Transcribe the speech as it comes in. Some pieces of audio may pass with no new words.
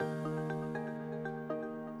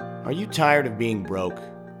Are you tired of being broke?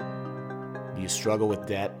 Do you struggle with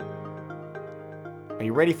debt? Are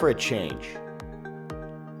you ready for a change?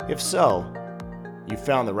 If so, you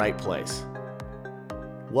found the right place.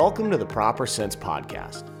 Welcome to the Proper Sense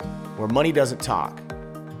Podcast, where money doesn't talk,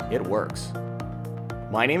 it works.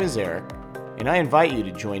 My name is Eric, and I invite you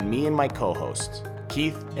to join me and my co-hosts,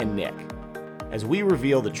 Keith and Nick, as we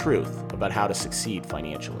reveal the truth about how to succeed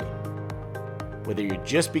financially. Whether you're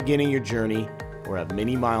just beginning your journey or have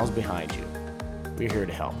many miles behind you, we're here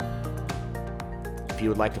to help. If you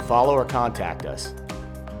would like to follow or contact us,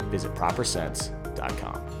 visit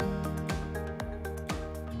propersense.com.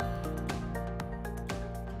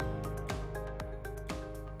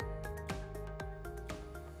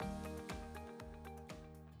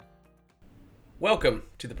 Welcome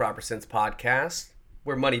to the Proper Sense Podcast,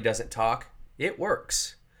 where money doesn't talk, it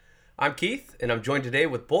works. I'm Keith, and I'm joined today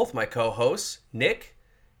with both my co-hosts, Nick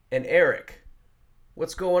and Eric.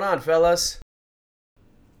 What's going on, fellas?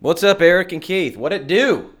 What's up, Eric and Keith? What it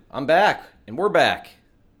do? I'm back, and we're back.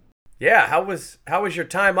 Yeah, how was your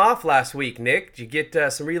time off last week, Nick? Did you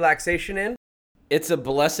get some relaxation in? It's a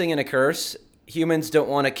blessing and a curse. Humans don't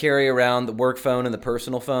want to carry around the work phone and the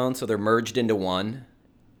personal phone, so they're merged into one,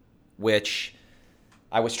 which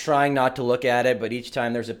I was trying not to look at it, but each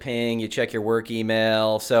time there's a ping, you check your work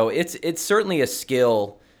email. So it's certainly a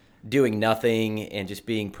skill doing nothing and just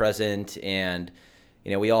being present. And,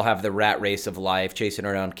 you know, we all have the rat race of life, chasing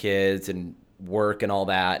around kids and work and all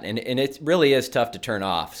that. And it really is tough to turn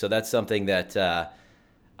off. So that's something that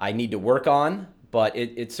I need to work on. But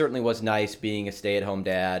it certainly was nice being a stay-at-home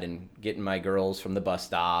dad and getting my girls from the bus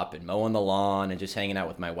stop and mowing the lawn and just hanging out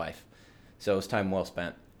with my wife. So it was time well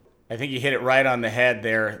spent. I think you hit it right on the head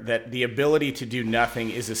there, that the ability to do nothing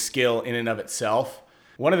is a skill in and of itself.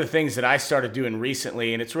 One of the things that I started doing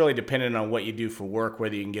recently, and it's really dependent on what you do for work,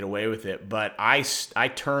 whether you can get away with it, but I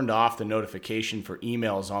turned off the notification for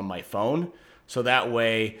emails on my phone. So that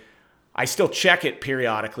way I still check it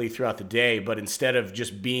periodically throughout the day, but instead of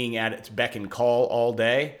just being at its beck and call all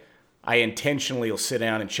day, I intentionally will sit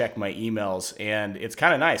down and check my emails. And it's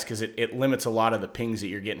kind of nice because it limits a lot of the pings that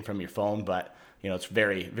you're getting from your phone, but you know, it's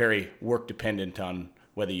very, very work dependent on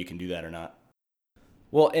whether you can do that or not.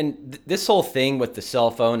 Well, and this whole thing with the cell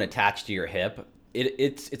phone attached to your hip,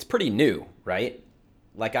 it's pretty new, right?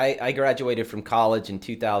 Like I graduated from college in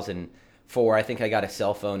 2004. I think I got a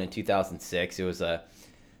cell phone in 2006. It was a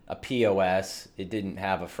POS. It didn't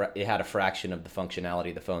have it had a fraction of the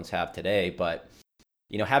functionality the phones have today. But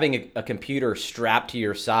you know, having a computer strapped to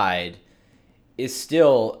your side is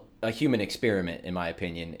still a human experiment, in my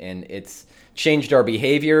opinion, and it's changed our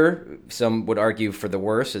behavior. Some would argue for the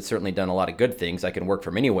worse. It's certainly done a lot of good things. I can work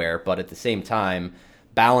from anywhere, but at the same time,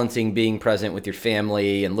 balancing being present with your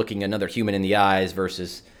family and looking another human in the eyes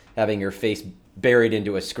versus having your face buried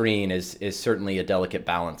into a screen is certainly a delicate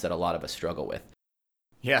balance that a lot of us struggle with.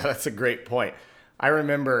 Yeah, that's a great point. I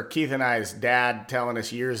remember Keith and I's dad telling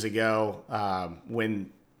us years ago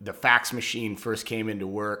when the fax machine first came into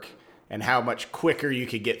work, and how much quicker you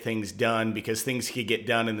could get things done because things could get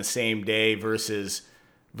done in the same day versus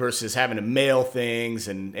having to mail things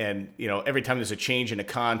and you know, every time there's a change in a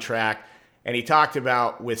contract. And he talked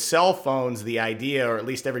about with cell phones, the idea, or at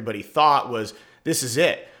least everybody thought, was this is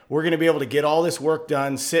it. We're going to be able to get all this work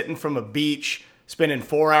done sitting from a beach, spending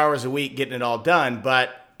 4 hours a week getting it all done.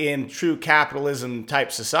 But in true capitalism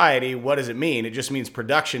type society, what does it mean? It just means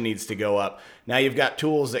production needs to go up. Now you've got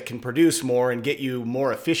tools that can produce more and get you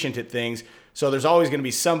more efficient at things. So there's always going to be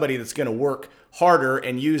somebody that's going to work harder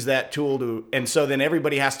and use that tool to, and so then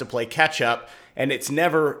everybody has to play catch up. And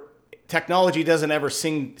technology doesn't ever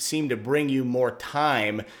seem to bring you more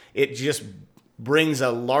time. It just brings a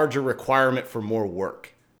larger requirement for more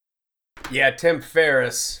work. Yeah, Tim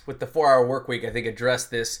Ferriss with the 4-Hour Workweek, I think, addressed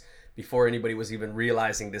this before anybody was even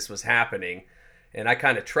realizing this was happening. And I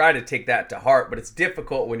kind of try to take that to heart, but it's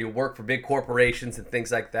difficult when you work for big corporations and things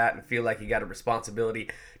like that and feel like you got a responsibility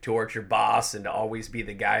towards your boss and to always be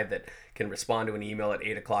the guy that can respond to an email at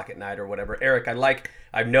 8 o'clock at night or whatever. Eric,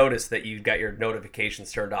 I've noticed that you've got your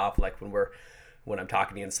notifications turned off, like when I'm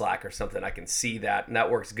talking to you in Slack or something, I can see that, and that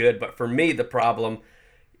works good. But for me, the problem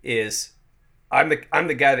is I'm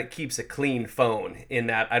the guy that keeps a clean phone, in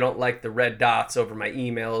that I don't like the red dots over my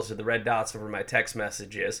emails or the red dots over my text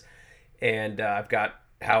messages. And I've got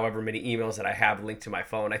however many emails that I have linked to my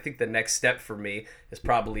phone. I think the next step for me is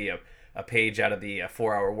probably a page out of the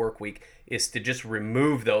 4-Hour Workweek, is to just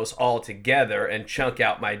remove those altogether and chunk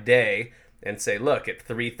out my day and say, look, at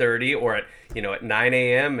 3:30 or at 9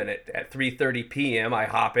 a.m. and at 3:30 p.m. I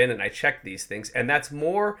hop in and I check these things. And that's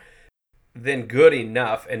more than good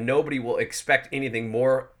enough, and nobody will expect anything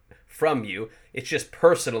more from you. It's just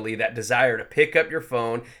personally that desire to pick up your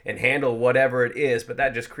phone and handle whatever it is, but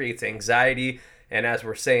that just creates anxiety, and as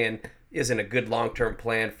we're saying, isn't a good long-term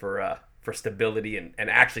plan for stability and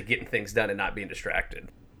actually getting things done and not being distracted.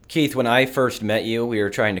 Keith, when I first met you, we were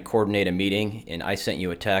trying to coordinate a meeting, and I sent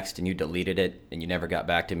you a text, and you deleted it, and you never got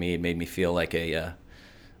back to me. It made me feel like a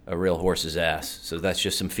real horse's ass. So that's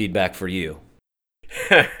just some feedback for you.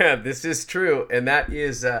 This is true, and that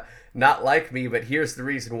is not like me, but here's the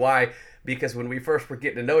reason why. Because when we first were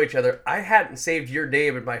getting to know each other, I hadn't saved your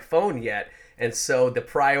name in my phone yet, and so the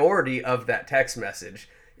priority of that text message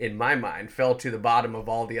in my mind fell to the bottom of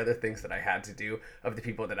all the other things that I had to do of the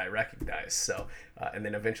people that I recognized. So, and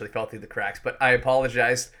then eventually fell through the cracks. But I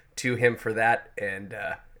apologized to him for that, and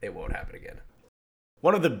it won't happen again.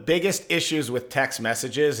 One of the biggest issues with text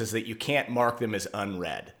messages is that you can't mark them as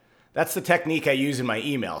unread. That's the technique I use in my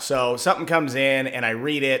email. So something comes in and I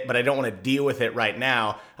read it, but I don't want to deal with it right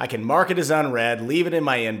now. I can mark it as unread, leave it in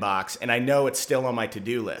my inbox, and I know it's still on my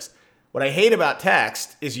to-do list. What I hate about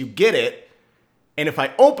text is you get it, and if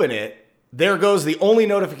I open it, there goes the only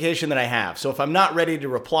notification that I have. So if I'm not ready to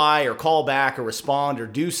reply or call back or respond or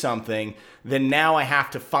do something, then now I have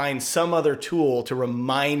to find some other tool to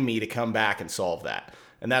remind me to come back and solve that.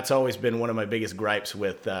 And that's always been one of my biggest gripes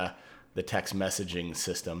with the text messaging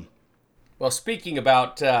system. Well, speaking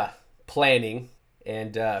about planning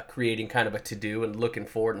and creating kind of a to-do and looking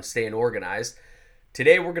forward and staying organized,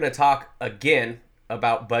 today we're going to talk again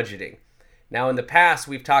about budgeting. Now, in the past,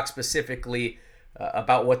 we've talked specifically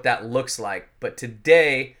about what that looks like, but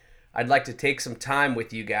today I'd like to take some time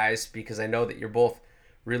with you guys because I know that you're both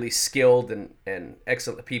really skilled and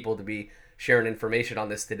excellent people to be sharing information on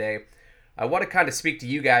this today. I want to kind of speak to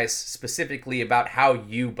you guys specifically about how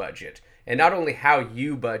you budget, and not only how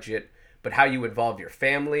you budget, but how you involve your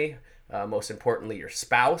family, most importantly your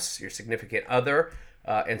spouse, your significant other,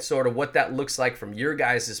 and sort of what that looks like from your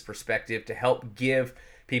guys' perspective to help give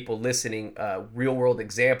people listening a real-world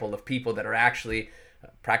example of people that are actually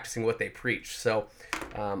practicing what they preach. So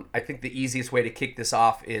I think the easiest way to kick this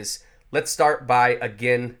off is let's start by,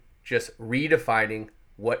 again, just redefining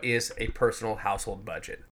what is a personal household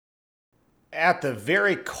budget. At the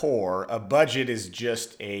very core, a budget is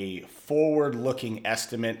just a forward-looking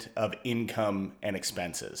estimate of income and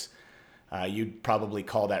expenses. You'd probably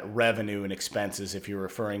call that revenue and expenses if you're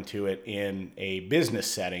referring to it in a business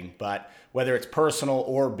setting, but whether it's personal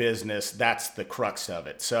or business, that's the crux of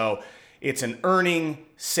it. So it's an earning,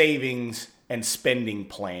 savings, and spending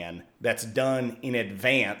plan that's done in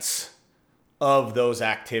advance of those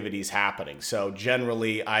activities happening. So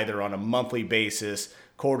generally either on a monthly basis,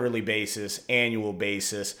 quarterly basis, annual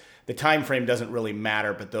basis. The time frame doesn't really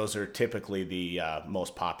matter, but those are typically the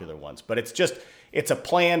most popular ones. But it's a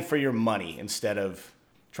plan for your money instead of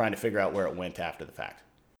trying to figure out where it went after the fact.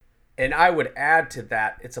 And I would add to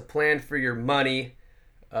that, it's a plan for your money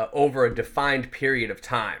over a defined period of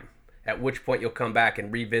time, at which point you'll come back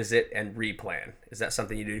and revisit and replan. Is that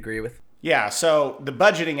something you'd agree with? Yeah, so the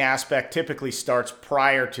budgeting aspect typically starts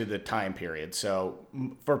prior to the time period. So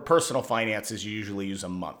for personal finances, you usually use a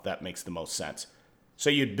month. That makes the most sense.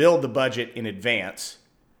 So you'd build the budget in advance,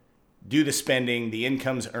 do the spending, the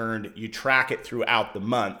income's earned, you track it throughout the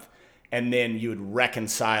month, and then you would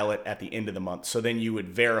reconcile it at the end of the month. So then you would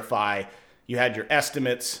verify you had your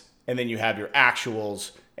estimates, and then you have your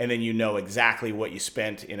actuals, and then you know exactly what you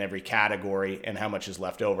spent in every category and how much is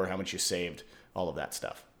left over, how much you saved, all of that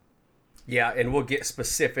stuff. Yeah, and we'll get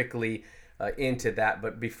specifically into that.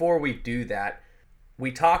 But before we do that,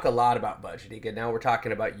 we talk a lot about budgeting, and now we're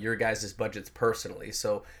talking about your guys' budgets personally.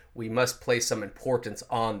 So we must place some importance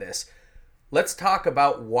on this. Let's talk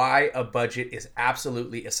about why a budget is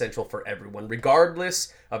absolutely essential for everyone,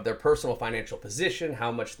 regardless of their personal financial position,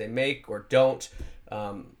 how much they make or don't,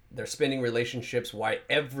 their spending relationships, why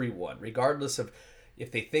everyone, regardless of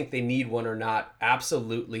if they think they need one or not,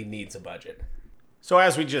 absolutely needs a budget. So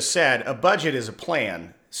as we just said, a budget is a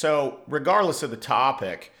plan. So regardless of the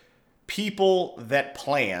topic, people that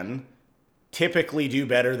plan typically do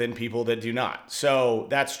better than people that do not. So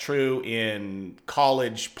that's true in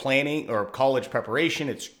college planning or college preparation.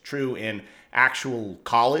 It's true in actual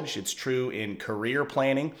college. It's true in career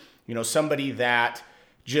planning. You know, somebody that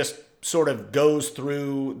just sort of goes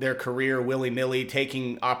through their career willy-nilly,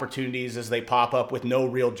 taking opportunities as they pop up with no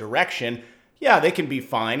real direction. Yeah, they can be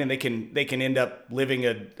fine, and they can end up living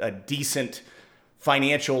a decent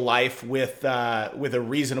financial life with a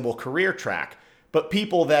reasonable career track. But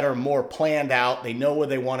people that are more planned out, they know where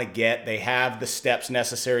they want to get, they have the steps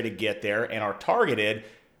necessary to get there, and are targeted,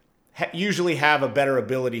 usually have a better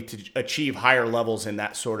ability to achieve higher levels in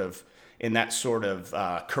that sort of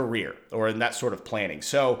career or in that sort of planning.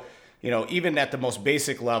 So even at the most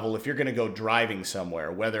basic level, if you're going to go driving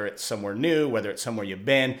somewhere, whether it's somewhere new, whether it's somewhere you've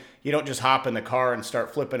been, you don't just hop in the car and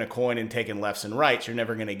start flipping a coin and taking lefts and rights. You're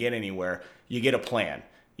never going to get anywhere. You get a plan.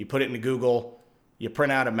 You put it into Google. You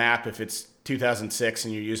print out a map if it's 2006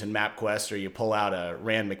 and you're using MapQuest, or you pull out a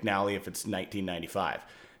Rand McNally if it's 1995.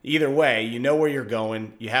 Either way, you know where you're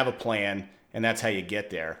going, you have a plan, and that's how you get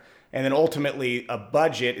there. And then ultimately, a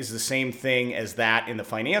budget is the same thing as that in the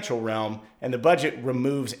financial realm, and the budget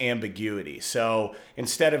removes ambiguity. So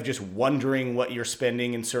instead of just wondering what you're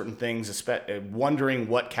spending in certain things, wondering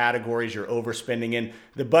what categories you're overspending in,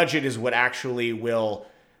 the budget is what actually will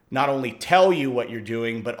not only tell you what you're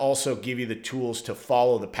doing, but also give you the tools to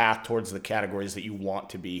follow the path towards the categories that you want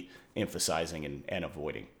to be emphasizing and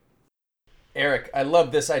avoiding. Eric, I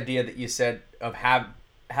love this idea that you said of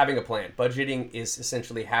having a plan. Budgeting is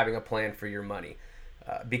essentially having a plan for your money,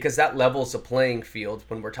 because that levels a playing field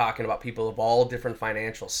when we're talking about people of all different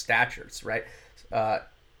financial statures, right?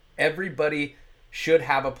 Everybody should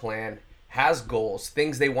have a plan, has goals,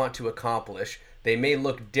 things they want to accomplish. They may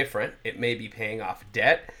look different. It may be paying off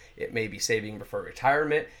debt. It may be saving for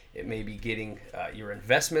retirement. It may be getting your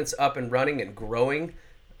investments up and running and growing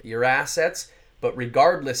your assets. But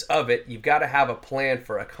regardless of it, you've got to have a plan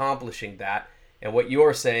for accomplishing that. And what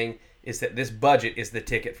you're saying is that this budget is the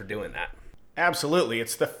ticket for doing that. Absolutely.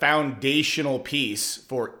 It's the foundational piece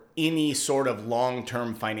for any sort of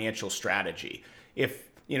long-term financial strategy. If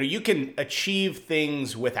you can achieve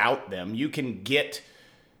things without them,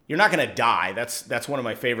 you're not going to die. That's one of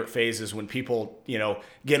my favorite phases when people,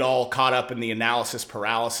 get all caught up in the analysis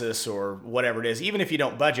paralysis or whatever it is. Even if you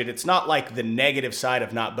don't budget, it's not like the negative side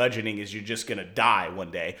of not budgeting is you're just going to die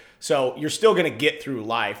one day. So you're still going to get through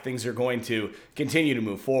life. Things are going to continue to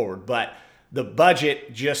move forward. But the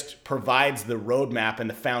budget just provides the roadmap and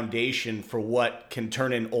the foundation for what can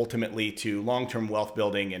turn in ultimately to long-term wealth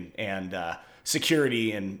building and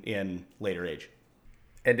security in later age.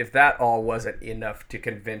 And if that all wasn't enough to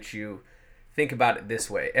convince you, think about it this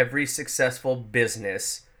way. Every successful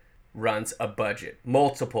business runs a budget,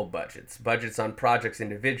 multiple budgets on projects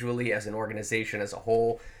individually, as an organization as a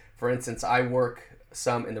whole. For instance, I work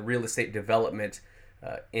some in the real estate development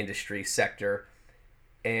industry sector,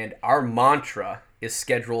 and our mantra is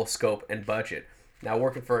schedule, scope, and budget. Now,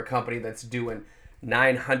 working for a company that's doing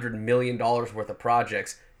 $900 million worth of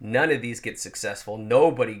projects, none of these get successful.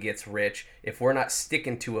 Nobody gets rich if we're not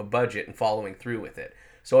sticking to a budget and following through with it.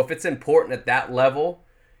 So if it's important at that level,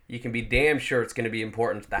 you can be damn sure it's going to be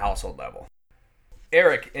important at the household level.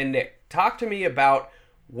 Eric and Nick, talk to me about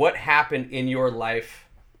what happened in your life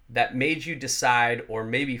that made you decide, or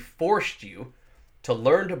maybe forced you to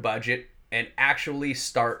learn to budget and actually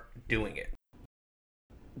start doing it.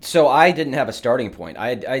 So I didn't have a starting point.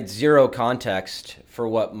 I had zero context for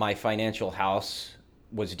what my financial house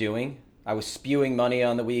was doing. I was spewing money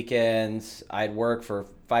on the weekends. I'd worked for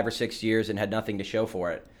 5 or 6 years and had nothing to show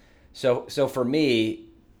for it. So for me,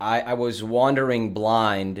 I was wandering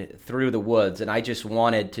blind through the woods, and I just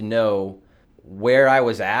wanted to know where I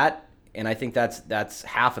was at. And I think that's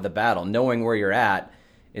half of the battle. Knowing where you're at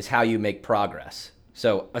is how you make progress.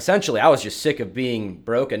 So essentially, I was just sick of being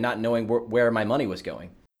broke and not knowing where my money was going.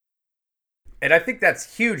 And I think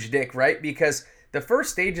that's huge, Nick, right? Because the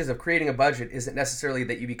first stages of creating a budget isn't necessarily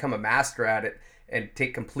that you become a master at it and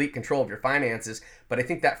take complete control of your finances. But I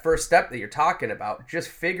think that first step that you're talking about, just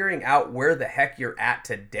figuring out where the heck you're at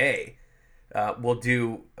today, will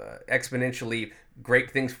do exponentially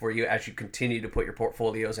great things for you as you continue to put your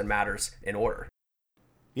portfolios and matters in order.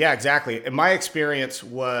 Yeah, exactly. And my experience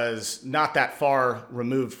was not that far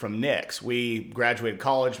removed from Nick's. We graduated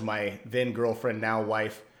college, my then girlfriend, now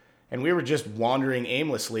wife, and we were just wandering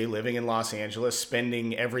aimlessly, living in Los Angeles,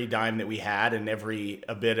 spending every dime that we had and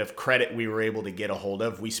a bit of credit we were able to get a hold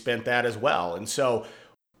of. We spent that as well. And so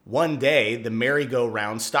one day, the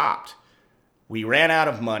merry-go-round stopped. We ran out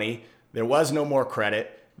of money. There was no more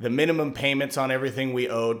credit. The minimum payments on everything we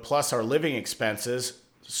owed, plus our living expenses,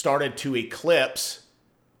 started to eclipse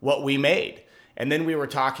what we made. And then we were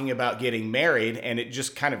talking about getting married, and it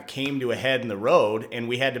just kind of came to a head in the road, and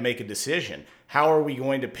we had to make a decision. How are we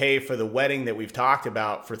going to pay for the wedding that we've talked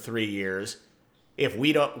about for 3 years if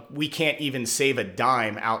we can't even save a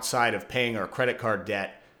dime outside of paying our credit card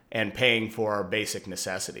debt and paying for our basic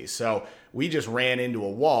necessities? So we just ran into a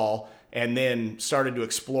wall and then started to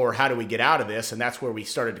explore how do we get out of this, and that's where we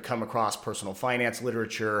started to come across personal finance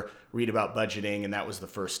literature, read about budgeting, and that was the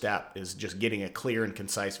first step, is just getting a clear and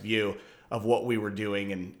concise view of what we were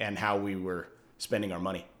doing and how we were spending our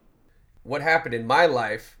money. What happened in my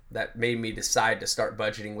life that made me decide to start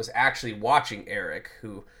budgeting was actually watching Eric,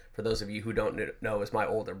 who, for those of you who don't know, is my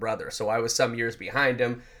older brother. So I was some years behind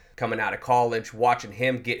him, coming out of college, watching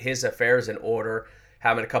him get his affairs in order,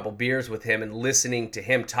 having a couple beers with him and listening to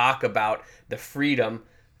him talk about the freedom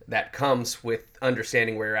that comes with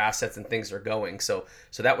understanding where your assets and things are going. So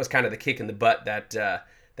that was kind of the kick in the butt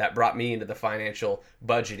that brought me into the financial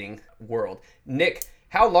budgeting world. Nick,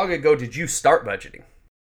 how long ago did you start budgeting?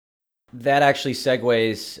 That actually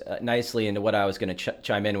segues nicely into what I was going to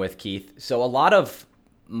chime in with, Keith. So a lot of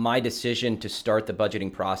my decision to start the budgeting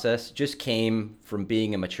process just came from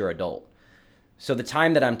being a mature adult. So the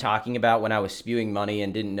time that I'm talking about when I was spewing money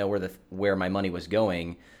and didn't know where my money was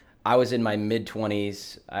going, I was in my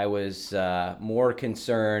mid-20s. I was more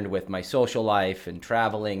concerned with my social life and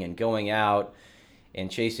traveling and going out and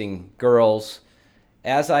chasing girls.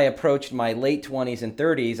 As I approached my late 20s and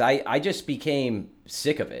 30s, I just became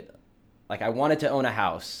sick of it. Like, I wanted to own a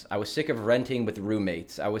house. I was sick of renting with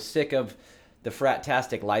roommates. I was sick of the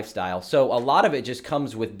frat-tastic lifestyle. So a lot of it just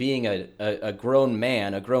comes with being a grown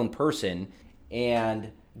man, a grown person,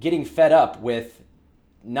 and getting fed up with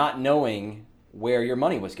not knowing where your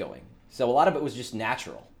money was going. So a lot of it was just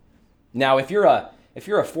natural. Now, if you're a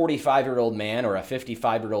 45-year-old man or a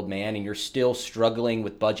 55-year-old man and you're still struggling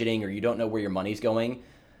with budgeting or you don't know where your money's going,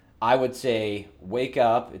 I would say wake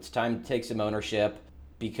up. It's time to take some ownership,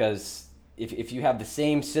 because if you have the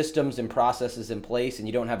same systems and processes in place and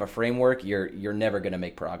you don't have a framework, you're never going to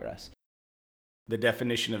make progress. The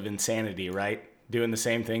definition of insanity, right? Doing the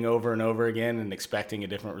same thing over and over again and expecting a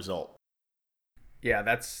different result. Yeah,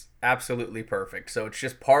 that's absolutely perfect. So it's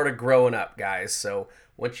just part of growing up, guys. So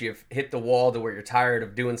once you've hit the wall to where you're tired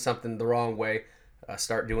of doing something the wrong way,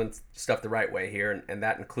 start doing stuff the right way here. And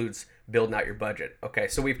that includes building out your budget. Okay,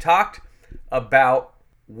 so we've talked about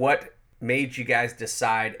what made you guys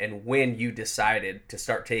decide and when you decided to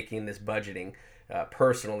start taking this budgeting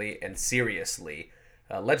personally and seriously.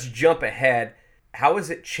 Let's jump ahead. How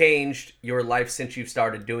has it changed your life since you've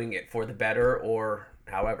started doing it, for the better or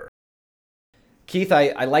however? Keith,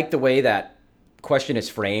 I like the way that question is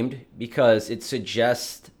framed, because it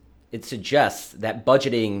suggests that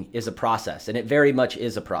budgeting is a process, and it very much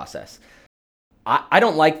is a process. I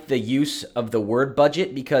don't like the use of the word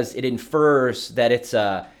budget because it infers that it's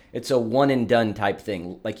a one and done type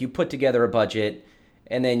thing. Like, you put together a budget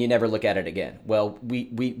and then you never look at it again. Well,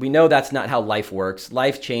 we know that's not how life works.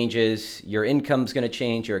 Life changes. Your income's going to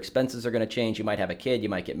change. Your expenses are going to change. You might have a kid. You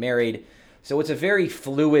might get married. So it's a very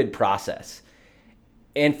fluid process.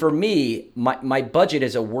 And for me, my budget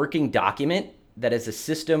is a working document that is a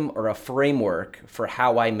system or a framework for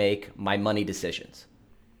how I make my money decisions.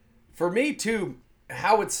 For me too,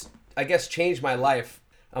 how it's, I guess, changed my life,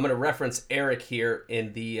 I'm going to reference Eric here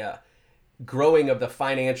in the growing of the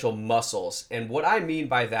financial muscles. And what I mean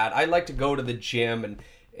by that, I like to go to the gym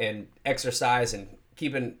and exercise and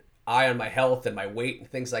keep an eye on my health and my weight and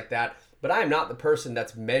things like that. But I am not the person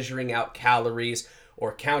that's measuring out calories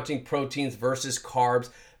or counting proteins versus carbs.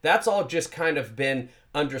 That's all just kind of been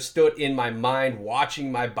understood in my mind,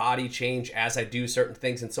 watching my body change as I do certain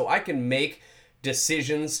things. And so I can make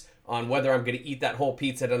decisions on whether I'm going to eat that whole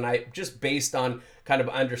pizza tonight just based on kind of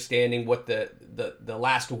understanding what the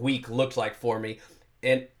last week looked like for me.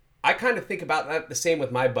 And I kind of think about that the same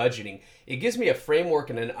with my budgeting. It gives me a framework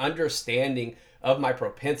and an understanding of my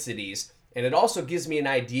propensities. And it also gives me an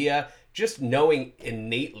idea, just knowing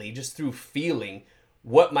innately, just through feeling,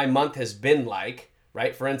 what my month has been like,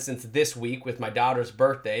 right? For instance, this week with my daughter's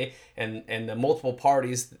birthday and the multiple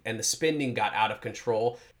parties and the spending got out of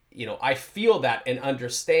control, you know, I feel that and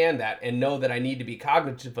understand that and know that I need to be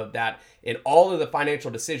cognitive of that in all of the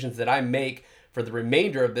financial decisions that I make for the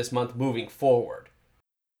remainder of this month moving forward.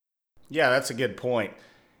 Yeah, that's a good point.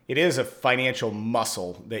 It is a financial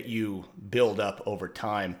muscle that you build up over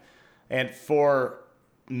time. And for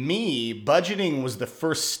me, budgeting was the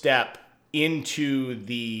first step into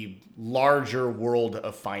the larger world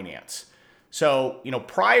of finance. So, you know,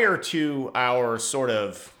 prior to our sort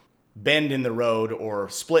of bend in the road or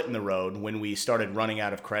split in the road when we started running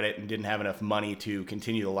out of credit and didn't have enough money to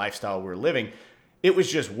continue the lifestyle we were living, it was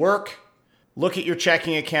just work, look at your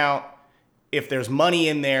checking account. If there's money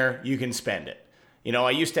in there, you can spend it. You know,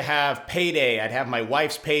 I used to have payday. I'd have my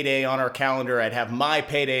wife's payday on our calendar. I'd have my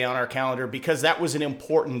payday on our calendar because that was an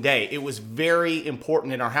important day. It was very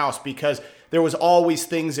important in our house because there was always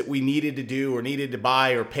things that we needed to do or needed to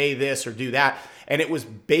buy or pay this or do that. And it was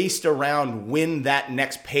based around when that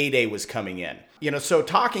next payday was coming in. You know, so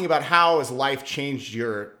talking about how has your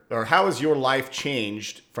life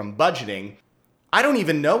changed from budgeting, I don't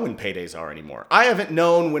even know when paydays are anymore. I haven't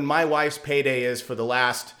known when my wife's payday is for the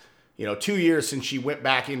last 2 years since she went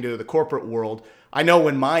back into the corporate world. I know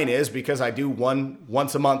when mine is because I do one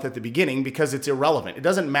once a month at the beginning because it's irrelevant. It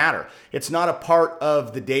doesn't matter. It's not a part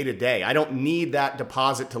of the day-to-day. I don't need that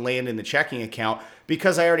deposit to land in the checking account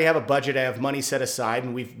because I already have a budget. I have money set aside,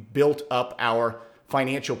 and we've built up our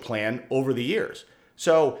financial plan over the years.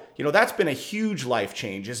 So, that's been a huge life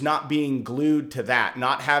change, is not being glued to that,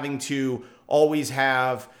 not having to always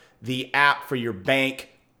have the app for your bank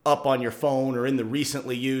up on your phone or in the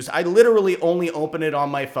recently used. I literally only open it on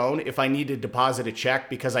my phone if I need to deposit a check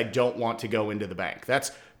because I don't want to go into the bank.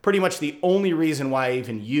 That's pretty much the only reason why I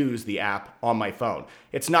even use the app on my phone.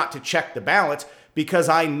 It's not to check the balance because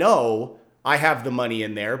I know I have the money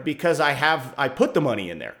in there because I put the money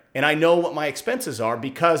in there, and I know what my expenses are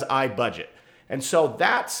because I budget. And so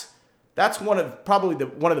that's one of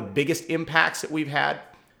the biggest impacts that we've had.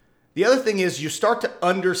 The other thing is you start to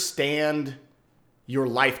understand your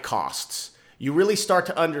life costs. You really start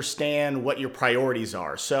to understand what your priorities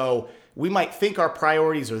are. So we might think our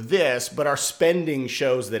priorities are this, but our spending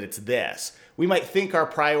shows that it's this. We might think our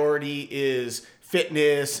priority is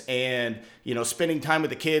fitness and, spending time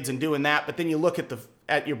with the kids and doing that, but then you look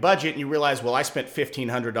at your budget and you realize, well, I spent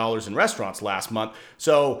 $1,500 in restaurants last month.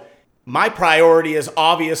 So my priority is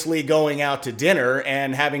obviously going out to dinner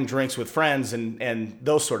and having drinks with friends and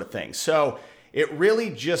those sort of things. So it really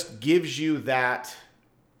just gives you that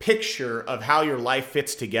picture of how your life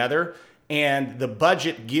fits together, and the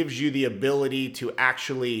budget gives you the ability to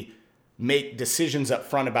actually make decisions up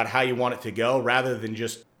front about how you want it to go rather than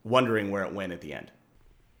just wondering where it went at the end.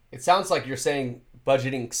 It sounds like you're saying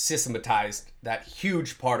budgeting systematized that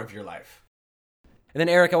huge part of your life. And then,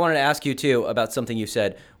 Eric, I wanted to ask you, too, about something you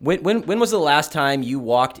said. When was the last time you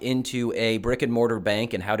walked into a brick and mortar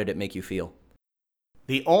bank, and how did it make you feel?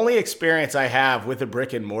 The only experience I have with a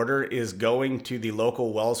brick and mortar is going to the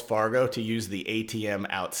local Wells Fargo to use the ATM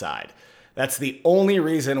outside. That's the only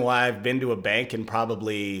reason why I've been to a bank in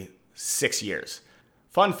probably 6 years.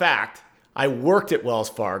 Fun fact, I worked at Wells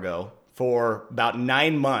Fargo for about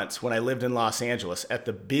 9 months when I lived in Los Angeles at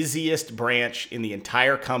the busiest branch in the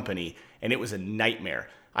entire company, and it was a nightmare.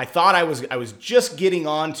 I thought I was just getting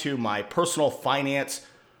on to my personal finance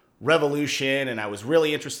revolution, and I was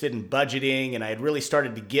really interested in budgeting, and I had really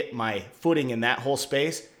started to get my footing in that whole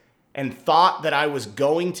space, and thought that I was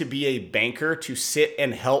going to be a banker to sit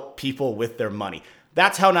and help people with their money.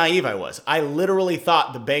 That's how naive I was. I literally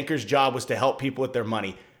thought the banker's job was to help people with their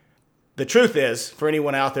money. The truth is, for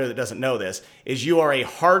anyone out there that doesn't know this, is you are a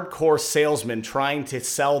hardcore salesman trying to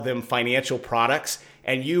sell them financial products,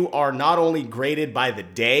 and you are not only graded by the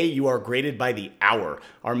day, you are graded by the hour.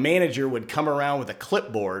 Our manager would come around with a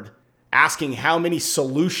clipboard asking how many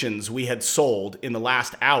solutions we had sold in the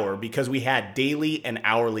last hour because we had daily and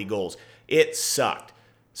hourly goals. It sucked.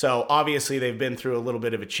 So obviously they've been through a little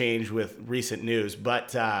bit of a change with recent news,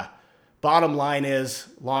 but bottom line is,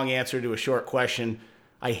 long answer to a short question,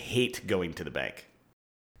 I hate going to the bank.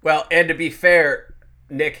 Well, and to be fair,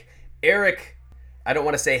 Nick, Eric, I don't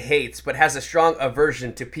want to say hates, but has a strong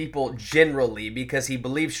aversion to people generally because he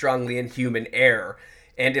believes strongly in human error.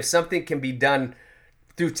 And if something can be done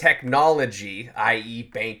through technology, i.e.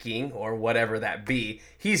 banking or whatever that be,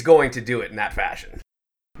 he's going to do it in that fashion.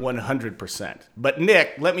 100%. But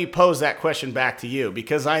Nick, let me pose that question back to you,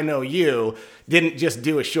 because I know you didn't just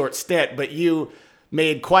do a short stint, but you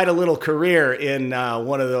made quite a little career in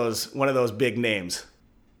one of those big names.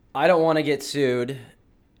 I don't want to get sued.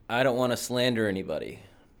 I don't want to slander anybody,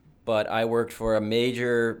 but I worked for a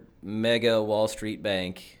mega Wall Street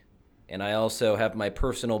bank, and I also have my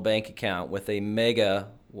personal bank account with a mega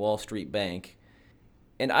Wall Street bank.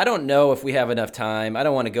 And I don't know if we have enough time. I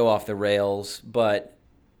don't want to go off the rails, but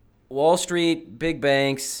Wall Street, big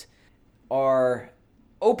banks are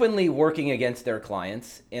openly working against their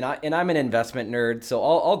clients, and I'm an investment nerd, so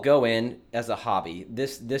I'll go in as a hobby.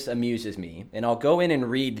 This amuses me, and I'll go in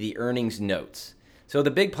and read the earnings notes. So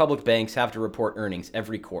the big public banks have to report earnings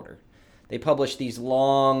every quarter. They publish these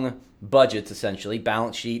long budgets, essentially,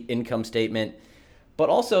 balance sheet, income statement, but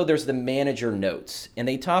also there's the manager notes, and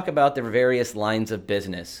they talk about their various lines of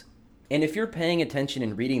business. And if you're paying attention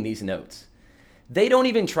and reading these notes, they don't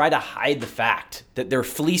even try to hide the fact that they're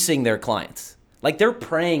fleecing their clients. Like, they're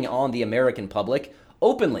preying on the American public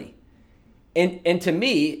openly. And to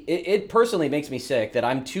me, it personally makes me sick that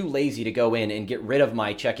I'm too lazy to go in and get rid of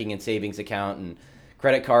my checking and savings account and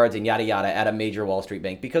credit cards and yada yada at a major Wall Street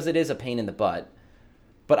bank, because it is a pain in the butt.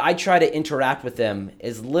 But I try to interact with them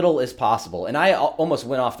as little as possible. And I almost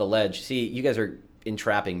went off the ledge. See, you guys are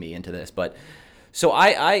entrapping me into this. But so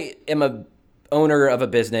I am a owner of a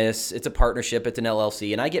business. It's a partnership. It's an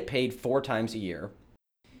LLC. And I get paid 4 times a year.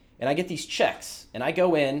 And I get these checks. And I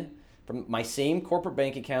go in from my same corporate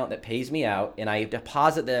bank account that pays me out, and I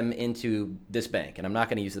deposit them into this bank, and I'm not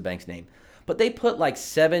going to use the bank's name. But they put like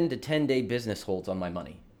 7 to 10 day business holds on my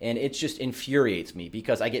money. And it just infuriates me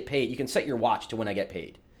because I get paid. You can set your watch to when I get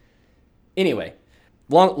paid. Anyway,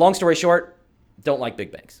 long story short, don't like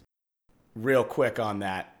big banks. Real quick on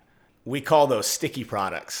that. We call those sticky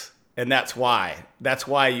products. And that's why. That's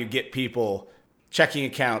why you get people checking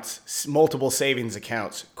accounts, multiple savings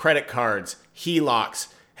accounts, credit cards, HELOCs.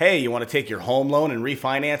 Hey, you want to take your home loan and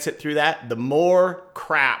refinance it through that? The more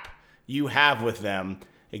crap you have with them,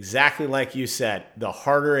 exactly like you said, the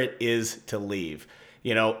harder it is to leave.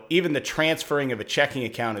 You know, even the transferring of a checking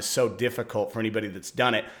account is so difficult for anybody that's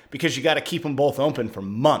done it because you got to keep them both open for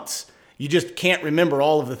months. You just can't remember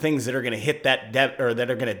all of the things that are going to hit that or that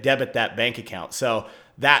are going to debit that bank account. So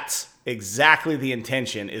that's exactly the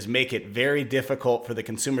intention, is make it very difficult for the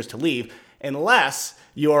consumers to leave unless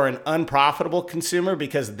you are an unprofitable consumer,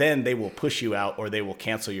 because then they will push you out or they will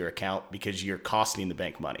cancel your account because you're costing the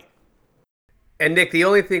bank money. And Nick, the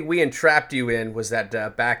only thing we entrapped you in was that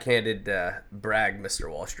backhanded brag, Mr.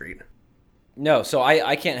 Wall Street. No, so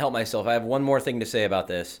I can't help myself. I have one more thing to say about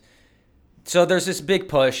this. So there's this big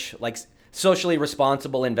push, like socially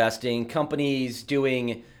responsible investing, companies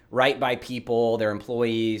doing right by people, their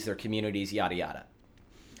employees, their communities, yada, yada.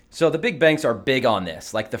 So the big banks are big on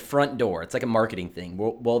this, like the front door. It's like a marketing thing.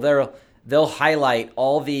 Well, they'll highlight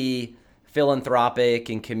all the philanthropic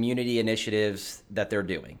and community initiatives that they're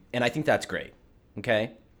doing. And I think that's great.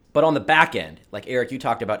 Okay. But on the back end, like Eric, you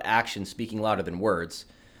talked about actions speaking louder than words.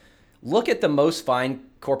 Look at the most fined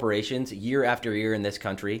corporations year after year in this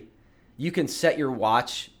country. You can set your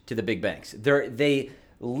watch to the big banks. They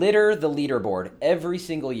litter the leaderboard every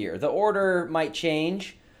single year. The order might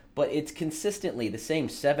change, but it's consistently the same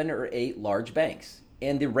 7 or 8 large banks.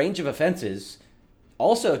 And the range of offenses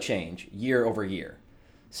also change year over year.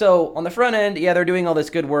 So on the front end, yeah, they're doing all this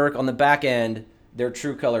good work. On the back end, their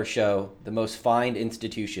true colors show the most fined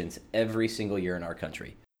institutions every single year in our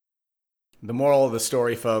country. The moral of the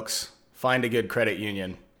story, folks, find a good credit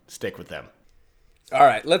union, stick with them. All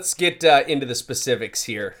right, let's get into the specifics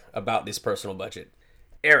here about this personal budget.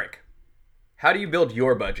 Eric, how do you build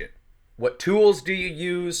your budget? What tools do you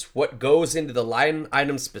use? What goes into the line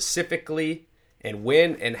item specifically? And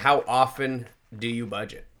when and how often do you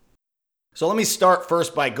budget? So let me start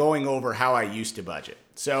first by going over how I used to budget.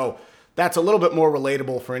 So that's a little bit more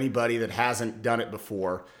relatable for anybody that hasn't done it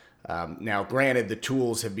before. Now, granted, the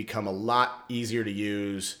tools have become a lot easier to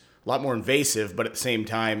use, a lot more invasive, but at the same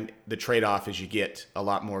time, the trade-off is you get a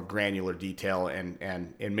lot more granular detail, and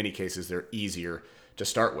in many cases, they're easier to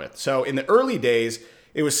start with. So in the early days,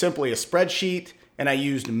 it was simply a spreadsheet, and I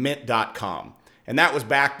used mint.com. And that was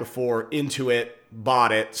back before Intuit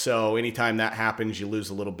bought it. So anytime that happens, you lose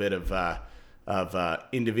a little bit of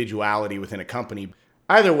individuality within a company.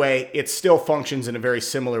 Either way, it still functions in a very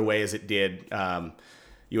similar way as it did.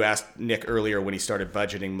 You asked Nick earlier when he started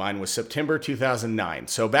budgeting. Mine was September 2009.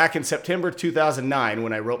 So back in September 2009,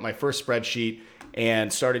 when I wrote my first spreadsheet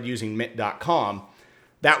and started using mint.com,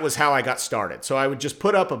 that was how I got started. So I would just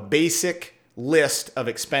put up a basic list of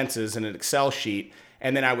expenses in an Excel sheet,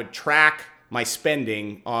 and then I would track my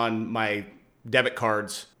spending on my debit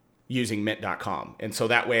cards using mint.com. And so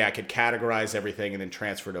that way I could categorize everything and then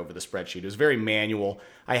transfer it over the spreadsheet. It was very manual.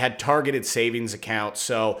 I had targeted savings accounts.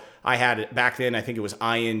 So I had, back then, I think it was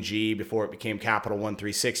ING before it became Capital One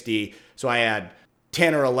 360. So I had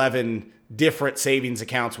 10 or 11 different savings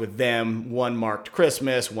accounts with them. One marked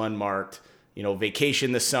Christmas, one marked,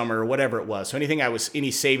 vacation this summer, whatever it was. So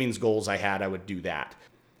any savings goals I had, I would do that.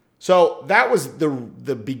 So that was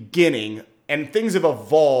the beginning. And things have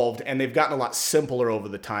evolved, and they've gotten a lot simpler over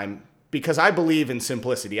the time because I believe in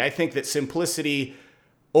simplicity. I think that simplicity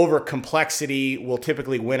over complexity will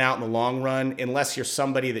typically win out in the long run unless you're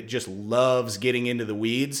somebody that just loves getting into the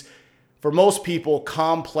weeds. For most people,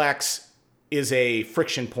 complex is a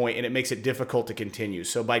friction point, and it makes it difficult to continue.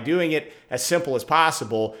 So by doing it as simple as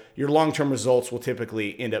possible, your long-term results will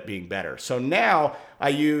typically end up being better. So now I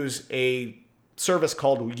use a service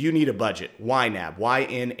called You Need a Budget, YNAB,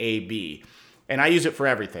 Y-N-A-B. And I use it for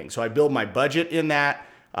everything. So I build my budget in that.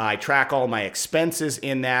 I track all my expenses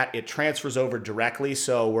in that. It transfers over directly.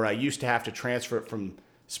 So where I used to have to transfer it from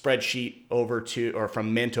spreadsheet over to, or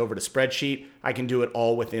from Mint over to spreadsheet, I can do it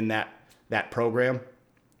all within that program.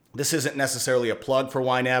 This isn't necessarily a plug for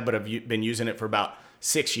YNAB, but I've been using it for about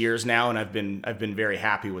 6 years now, and I've been very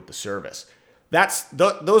happy with the service.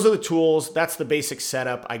 Those are the tools. That's the basic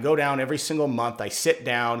setup. I go down every single month. I sit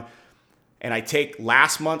down. and I take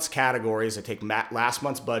last month's categories, I take last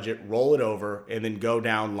month's budget, roll it over, and then go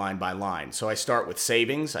down line by line. So I start with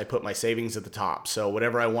savings. I put my savings at the top. So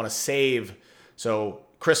whatever I want to save, so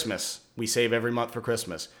Christmas, we save every month for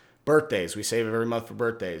Christmas. Birthdays, we save every month for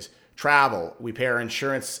birthdays. Travel, we pay our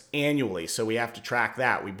insurance annually, so we have to track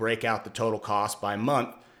that. We break out the total cost by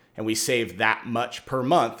month, and we save that much per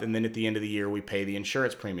month, and then at the end of the year, we pay the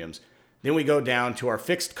insurance premiums. Then we go down to our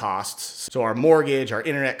fixed costs, so our mortgage, our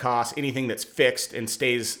internet costs, anything that's fixed and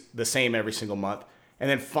stays the same every single month. And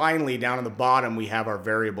then finally, down at the bottom, we have our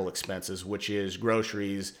variable expenses, which is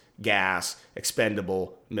groceries, gas,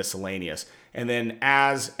 expendable, miscellaneous. And then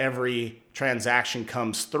as every transaction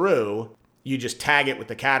comes through, you just tag it with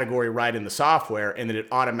the category right in the software, and then it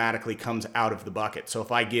automatically comes out of the bucket. So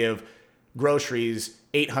if I give groceries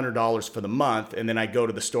 $800 for the month, and then I go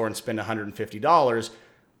to the store and spend $150,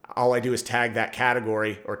 all I do is tag that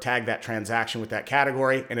category or tag that transaction with that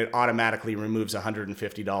category, and it automatically removes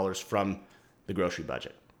 $150 from the grocery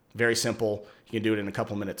budget. Very simple. You can do it in a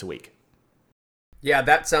couple minutes a week. Yeah,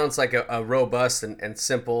 that sounds like a robust and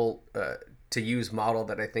simple to use model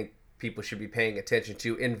that I think people should be paying attention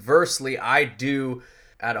to. Inversely, I do,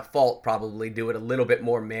 at a fault, probably do it a little bit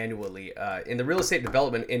more manually. In the real estate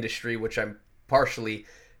development industry, which I'm partially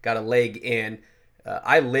got a leg in,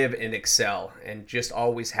 I live in Excel and just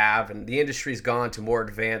always have. And the industry's gone to more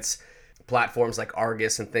advanced platforms like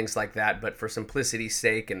Argus and things like that. But for simplicity's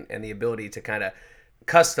sake and the ability to kind of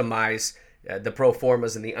customize the pro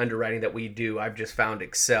formas and the underwriting that we do, I've just found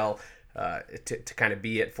Excel to kind of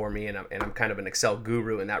be it for me, and I'm kind of an Excel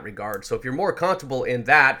guru in that regard. So if you're more comfortable in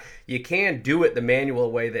that, you can do it the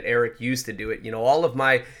manual way that Eric used to do it. You know, all of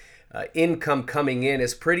my income coming in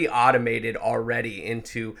is pretty automated already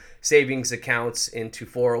into savings accounts, into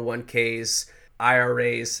 401ks,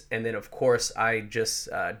 IRAs, and then of course I just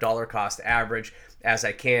dollar cost average as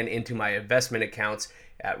I can into my investment accounts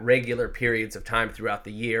at regular periods of time throughout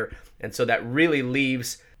the year. And so that really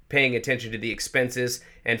leaves paying attention to the expenses.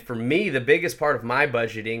 And for me, the biggest part of my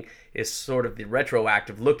budgeting is sort of the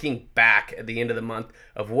retroactive, looking back at the end of the month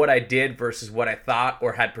of what I did versus what I thought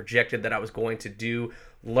or had projected that I was going to do,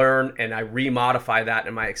 learn, and I remodify that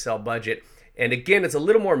in my Excel budget. And again, it's a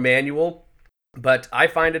little more manual, but I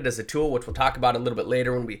find it as a tool, which we'll talk about a little bit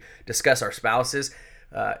later when we discuss our spouses.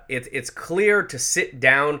 It's clear to sit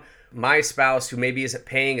down my spouse, who maybe isn't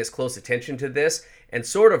paying as close attention to this, and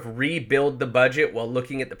sort of rebuild the budget while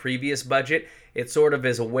looking at the previous budget. It sort of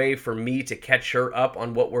is a way for me to catch her up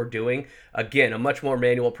on what we're doing. Again, a much more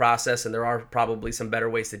manual process, and there are probably some better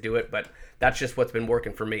ways to do it, but that's just what's been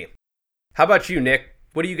working for me. How about you, Nick?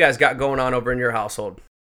 What do you guys got going on over in your household?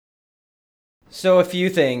 So a few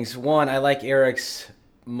things. One, I like Eric's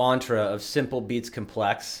mantra of simple beats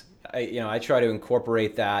complex. I try to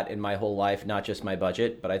incorporate that in my whole life, not just my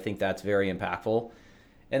budget, but I think that's very impactful.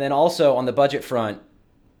 And then also on the budget front,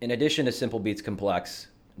 in addition to simple beats complex,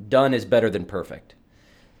 done is better than perfect.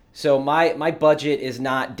 So my budget is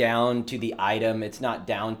not down to the item. It's not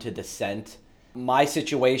down to the cent. My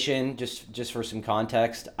situation, just for some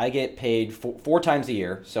context, I get paid four times a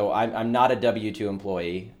year. So I'm not a W-2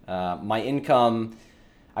 employee. My income,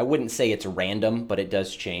 I wouldn't say it's random, but it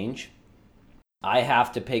does change. I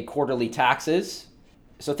have to pay quarterly taxes.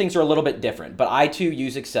 So things are a little bit different, but I too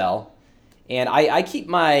use Excel. And I keep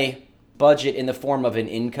my budget in the form of an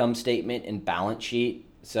income statement and balance sheet.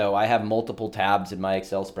 So I have multiple tabs in my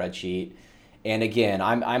Excel spreadsheet. And again,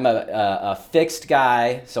 I'm a fixed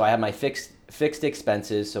guy, so I have my fixed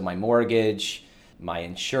expenses, so my mortgage, my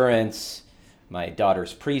insurance, my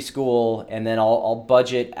daughter's preschool, and then I'll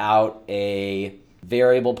budget out a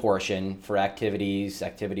variable portion for activities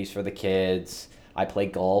for the kids. I play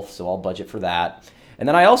golf, so I'll budget for that. And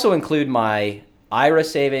then I also include my IRA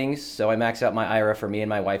savings, so I max out my IRA for me and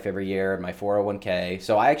my wife every year, and my 401k.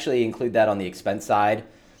 So I actually include that on the expense side.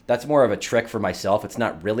 That's more of a trick for myself. It's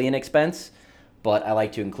not really an expense, but I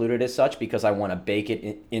like to include it as such because I want to bake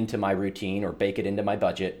it into my routine or bake it into my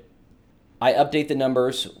budget. I update the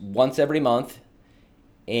numbers once every month,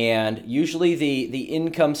 and usually the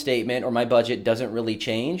income statement or my budget doesn't really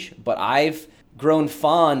change, but I've grown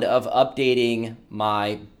fond of updating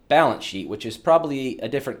my balance sheet, which is probably a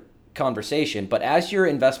different conversation. But as your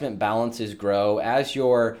investment balances grow, as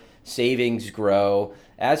your savings grow,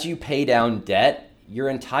 as you pay down debt, your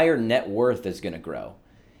entire net worth is going to grow.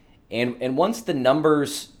 And once the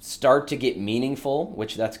numbers start to get meaningful,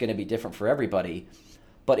 which that's going to be different for everybody,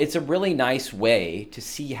 but it's a really nice way to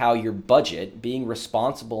see how your budget, being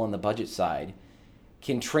responsible on the budget side,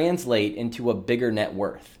 can translate into a bigger net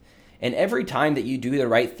worth. And every time that you do the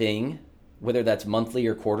right thing, whether that's monthly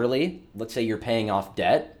or quarterly, let's say you're paying off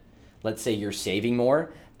debt, let's say you're saving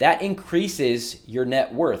more, that increases your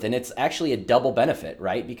net worth. And it's actually a double benefit,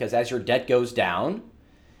 right? Because as your debt goes down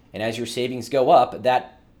and as your savings go up,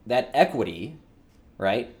 that equity,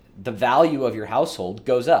 right, the value of your household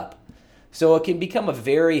goes up. So it can become a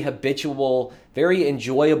very habitual, very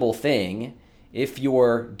enjoyable thing if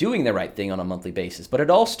you're doing the right thing on a monthly basis. But it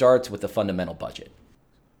all starts with a fundamental budget.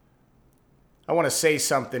 I want to say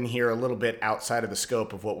something here a little bit outside of the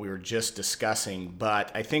scope of what we were just discussing, but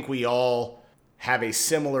I think we all have a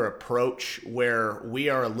similar approach where we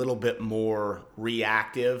are a little bit more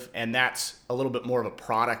reactive, and that's a little bit more of a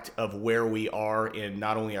product of where we are in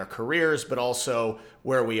not only our careers, but also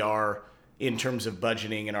where we are in terms of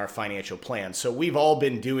budgeting and our financial plan. So we've all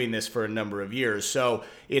been doing this for a number of years. So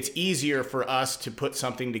it's easier for us to put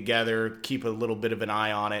something together, keep a little bit of an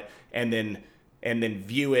eye on it, and then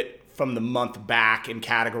view it from the month back and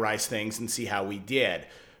categorize things and see how we did.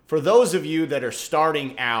 For those of you that are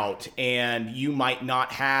starting out and you might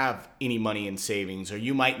not have any money in savings, or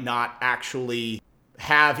you might not actually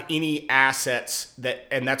have any assets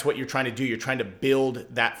and that's what you're trying to do. You're trying to build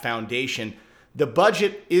that foundation. The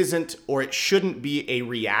budget isn't, or it shouldn't be, a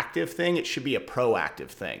reactive thing. It should be a proactive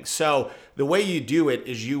thing. So the way you do it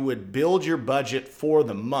is you would build your budget for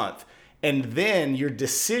the month, and then your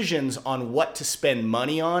decisions on what to spend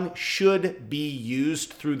money on should be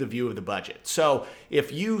used through the view of the budget. So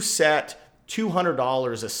if you set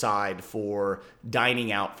 $200 aside for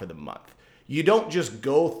dining out for the month, you don't just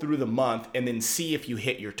go through the month and then see if you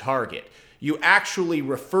hit your target. You actually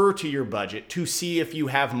refer to your budget to see if you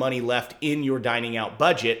have money left in your dining out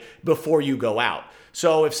budget before you go out.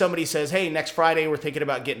 So if somebody says, hey, next Friday we're thinking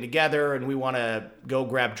about getting together and we want to go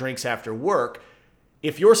grab drinks after work,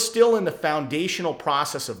 if you're still in the foundational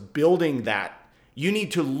process of building that, you need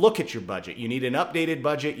to look at your budget. You need an updated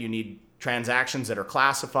budget. You need transactions that are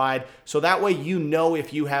classified. So that way you know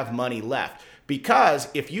if you have money left. Because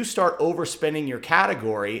if you start overspending your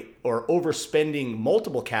category or overspending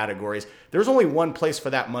multiple categories, there's only one place for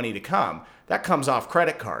that money to come. That comes off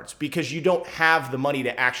credit cards, because you don't have the money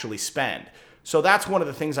to actually spend. So that's one of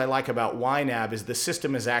the things I like about YNAB, is the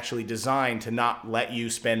system is actually designed to not let you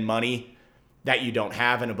spend money that you don't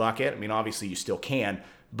have in a bucket. I mean, obviously you still can,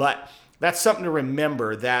 but that's something to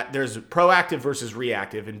remember, that there's proactive versus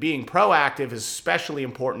reactive, and being proactive is especially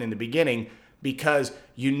important in the beginning, because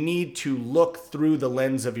you need to look through the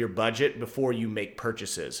lens of your budget before you make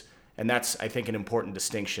purchases. And that's, I think, an important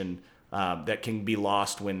distinction that can be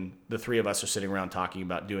lost when the three of us are sitting around talking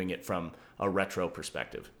about doing it from a retro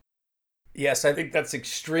perspective. Yes, I think that's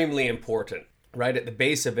extremely important. Right at the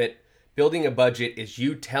base of it, building a budget is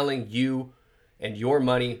you telling you and your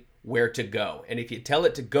money where to go. And if you tell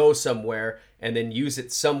it to go somewhere and then use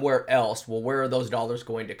it somewhere else, well, where are those dollars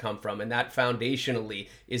going to come from? And that foundationally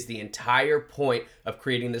is the entire point of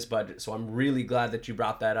creating this budget. So I'm really glad that you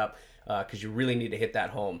brought that up, because you really need to hit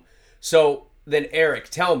that home. So then, Eric,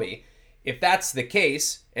 tell me, if that's the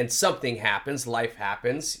case and something happens, life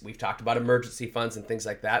happens, we've talked about emergency funds and things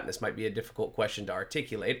like that, and this might be a difficult question to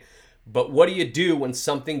articulate, but what do you do when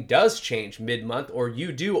something does change mid-month, or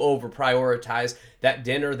you do over-prioritize that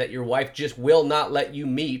dinner that your wife just will not let you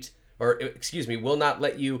will not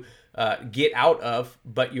let you get out of,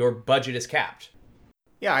 but your budget is capped?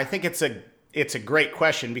 Yeah, I think it's a great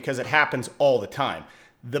question, because it happens all the time.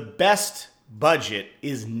 The best budget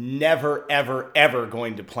is never, ever, ever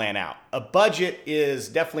going to plan out. A budget is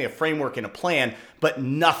definitely a framework and a plan, but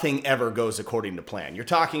nothing ever goes according to plan. You're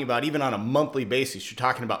talking about, even on a monthly basis, you're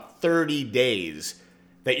talking about 30 days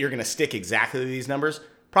that you're going to stick exactly to these numbers?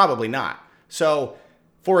 Probably not. So,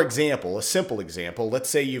 for example, a simple example, let's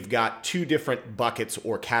say you've got two different buckets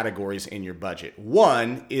or categories in your budget.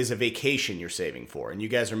 One is a vacation you're saving for, and you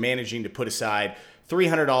guys are managing to put aside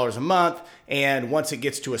 $300 a month, and once it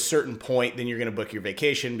gets to a certain point, then you're going to book your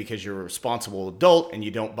vacation because you're a responsible adult and you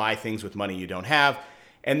don't buy things with money you don't have.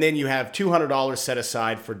 And then you have $200 set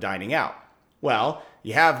aside for dining out. Well,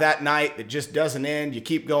 you have that night that just doesn't end. You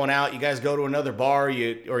keep going out. You guys go to another bar, or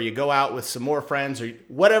you go out with some more friends, or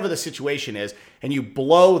whatever the situation is, and you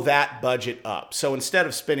blow that budget up. So instead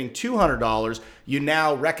of spending $200, you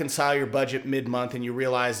now reconcile your budget mid-month and you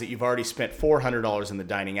realize that you've already spent $400 in the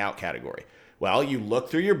dining out category. Well, you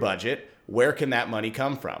look through your budget. Where can that money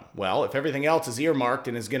come from? Well, if everything else is earmarked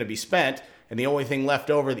and is going to be spent, and the only thing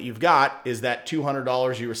left over that you've got is that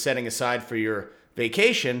 $200 you were setting aside for your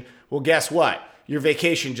vacation, well, guess what? Your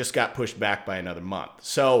vacation just got pushed back by another month.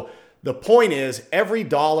 So the point is, every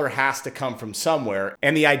dollar has to come from somewhere,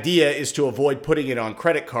 and the idea is to avoid putting it on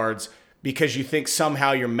credit cards, because you think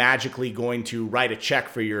somehow you're magically going to write a check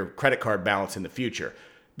for your credit card balance in the future,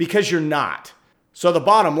 because you're not. So the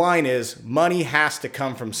bottom line is money has to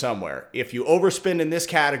come from somewhere. If you overspend in this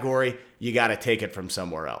category, you got to take it from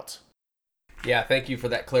somewhere else. Yeah, thank you for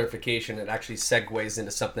that clarification. It actually segues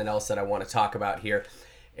into something else that I want to talk about here.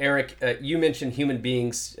 Eric, you mentioned human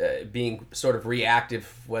beings being sort of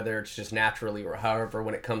reactive, whether it's just naturally or however,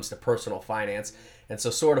 when it comes to personal finance. And so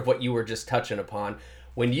sort of what you were just touching upon,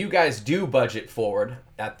 when you guys do budget forward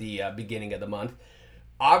at the beginning of the month,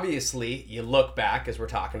 obviously you look back, as we're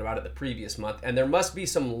talking about it, the previous month, and there must be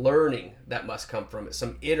some learning that must come from it,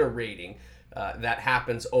 some iterating that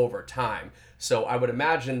happens over time. So I would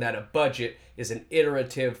imagine that a budget is an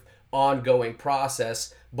iterative, ongoing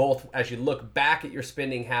process, both as you look back at your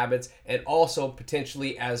spending habits and also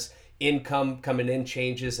potentially as income coming in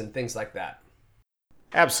changes and things like that.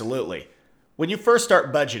 Absolutely. When you first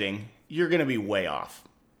start budgeting, you're going to be way off.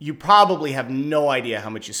 You probably have no idea how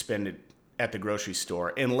much you spend at the grocery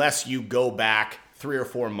store unless you go back 3 or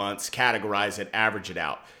 4 months, categorize it, average it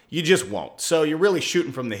out. You just won't. So you're really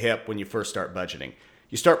shooting from the hip when you first start budgeting.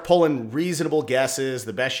 You start pulling reasonable guesses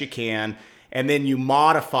the best you can, and then you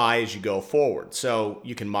modify as you go forward. So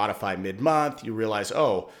you can modify mid-month. You realize,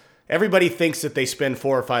 oh, everybody thinks that they spend $400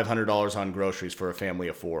 or $500 on groceries for a family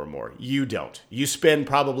of 4 or more. You don't. You spend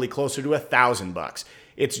probably closer to $1,000.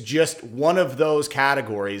 It's just one of those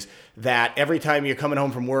categories that every time you're coming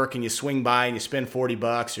home from work and you swing by and you spend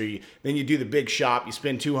 $40, or then you do the big shop, you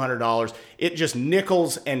spend $200. It just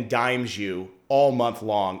nickels and dimes you all month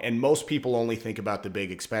long, and most people only think about the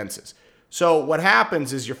big expenses. So what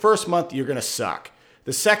happens is your first month, you're going to suck.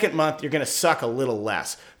 The second month, you're going to suck a little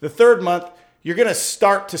less. The third month, you're going to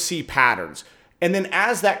start to see patterns. And then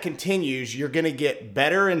as that continues, you're going to get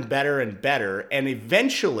better and better and better. And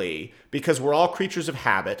eventually, because we're all creatures of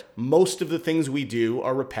habit, most of the things we do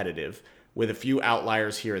are repetitive with a few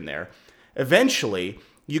outliers here and there. Eventually,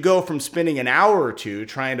 you go from spending an hour or two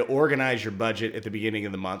trying to organize your budget at the beginning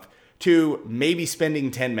of the month to maybe spending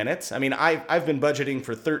 10 minutes. I mean, I've been budgeting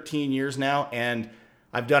for 13 years now, and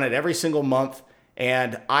I've done it every single month.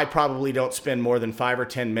 And I probably don't spend more than 5 or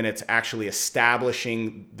 10 minutes actually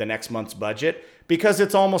establishing the next month's budget because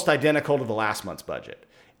it's almost identical to the last month's budget.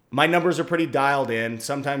 My numbers are pretty dialed in.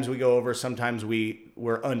 Sometimes we go over, sometimes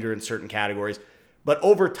we're under in certain categories. But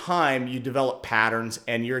over time, you develop patterns,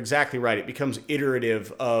 and you're exactly right. It becomes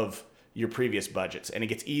iterative of your previous budgets, and it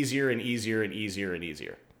gets easier and easier and easier and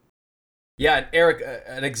easier. Yeah, and Eric,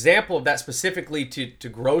 an example of that specifically to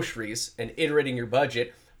groceries and iterating your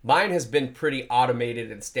budget, mine has been pretty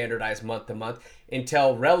automated and standardized month to month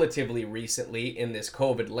until relatively recently in this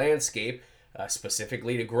COVID landscape,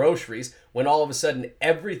 specifically to groceries, when all of a sudden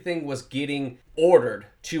everything was getting ordered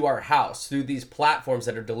to our house through these platforms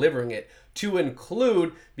that are delivering it, to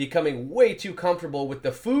include becoming way too comfortable with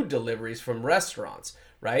the food deliveries from restaurants,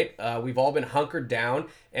 right? We've all been hunkered down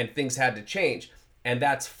and things had to change, and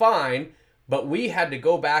that's fine, but we had to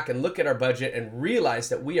go back and look at our budget and realize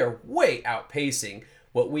that we are way outpacing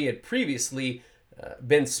what we had previously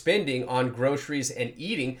been spending on groceries and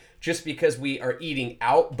eating, just because we are eating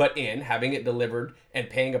out but in, having it delivered and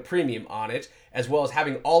paying a premium on it, as well as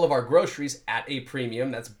having all of our groceries at a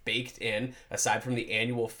premium that's baked in, aside from the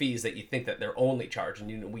annual fees that you think that they're only charging.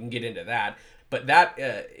 You know, we can get into that. But that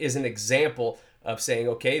is an example of saying,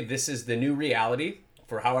 okay, this is the new reality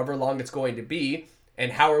for however long it's going to be,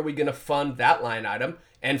 and how are we going to fund that line item,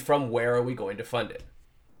 and from where are we going to fund it?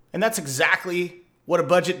 And that's exactly what a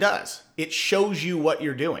budget does. It shows you what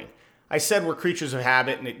you're doing. I said we're creatures of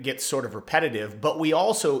habit and it gets sort of repetitive, but we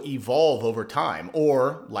also evolve over time.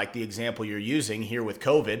 Or, like the example you're using here with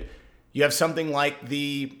COVID, you have something like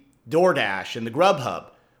the DoorDash and the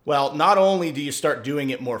Grubhub. Well, not only do you start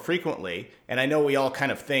doing it more frequently, and I know we all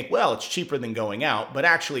kind of think, well, it's cheaper than going out, but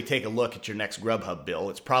actually take a look at your next Grubhub bill.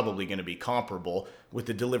 It's probably going to be comparable with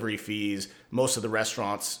the delivery fees. Most of the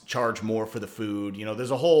restaurants charge more for the food. You know,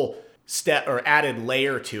 there's a whole step or added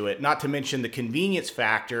layer to it, not to mention the convenience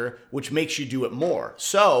factor, which makes you do it more.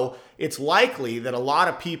 So it's likely that a lot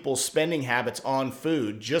of people's spending habits on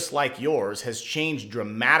food, just like yours, has changed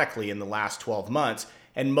dramatically in the last 12 months.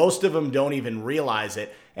 And most of them don't even realize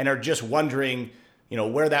it and are just wondering, you know,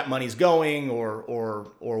 where that money's going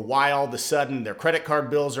or why all of a sudden their credit card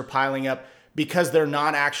bills are piling up, because they're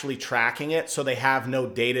not actually tracking it. So they have no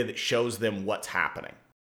data that shows them what's happening.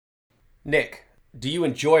 Nick, do you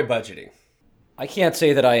enjoy budgeting? I can't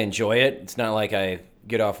say that I enjoy it. It's not like I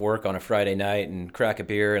get off work on a Friday night and crack a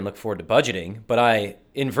beer and look forward to budgeting, but I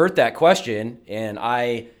invert that question and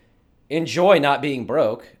I enjoy not being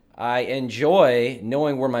broke. I enjoy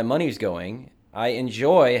knowing where my money's going. I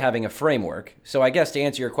enjoy having a framework. So I guess to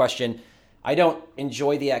answer your question, I don't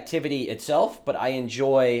enjoy the activity itself, but I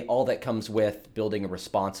enjoy all that comes with building a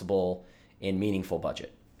responsible and meaningful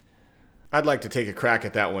budget. I'd like to take a crack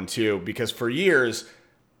at that one too, because for years,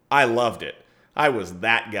 I loved it. I was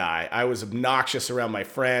that guy. I was obnoxious around my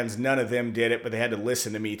friends. None of them did it, but they had to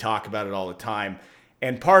listen to me talk about it all the time.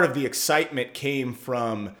 And part of the excitement came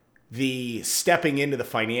from the stepping into the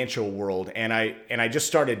financial world, and I just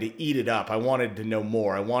started to eat it up. I wanted to know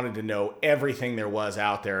more. I wanted to know everything there was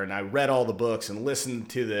out there, and I read all the books and listened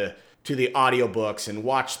to the audiobooks and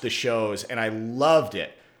watched the shows, and I loved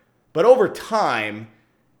it. But over time,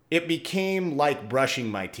 it became like brushing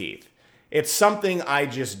my teeth. It's something I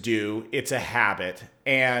just do. It's a habit.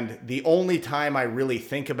 And the only time I really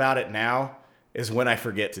think about it now is when I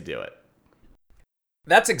forget to do it.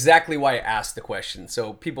 That's exactly why I asked the question.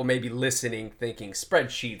 So people may be listening, thinking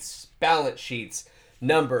spreadsheets, balance sheets,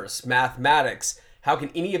 numbers, mathematics. How can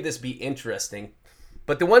any of this be interesting?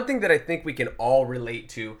 But the one thing that I think we can all relate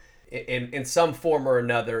to in some form or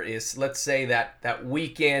another is, let's say that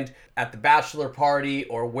weekend at the bachelor party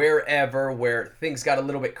or wherever where things got a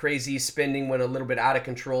little bit crazy, spending went a little bit out of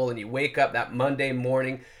control, and you wake up that Monday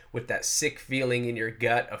morning with that sick feeling in your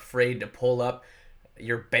gut, afraid to pull up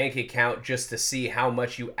your bank account just to see how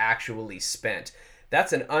much you actually spent.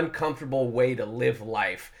 That's an uncomfortable way to live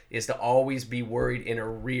life, is to always be worried in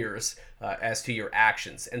arrears as to your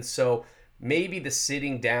actions. And so maybe the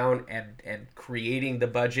sitting down and creating the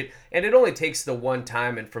budget, and it only takes the one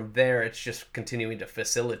time, and from there it's just continuing to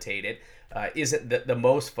facilitate it, isn't the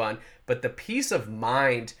most fun. But the peace of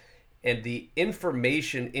mind and the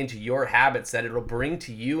information into your habits that it'll bring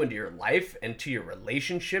to you into your life and to your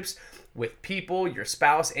relationships with people, your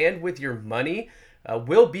spouse, and with your money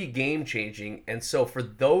will be game changing. And so for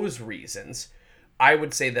those reasons, I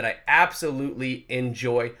would say that I absolutely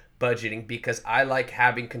enjoy budgeting, because I like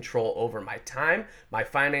having control over my time, my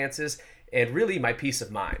finances, and really my peace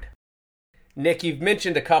of mind. Nick, you've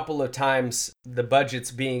mentioned a couple of times the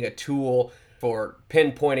budgets being a tool for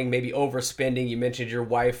pinpointing maybe overspending. You mentioned your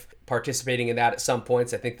wife participating in that at some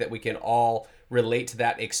points. I think that we can all relate to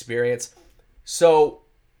that experience. So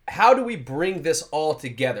how do we bring this all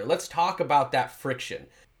together? Let's talk about that friction.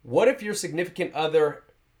 What if your significant other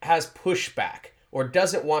has pushback or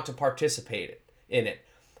doesn't want to participate in it?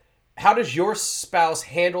 How does your spouse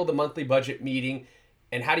handle the monthly budget meeting,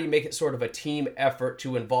 and how do you make it sort of a team effort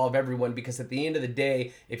to involve everyone? Because at the end of the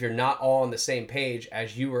day, if you're not all on the same page,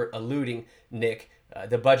 as you were alluding, Nick,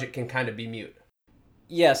 the budget can kind of be mute.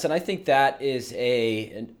 Yes, and I think that is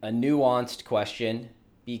a nuanced question,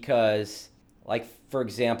 because, like, for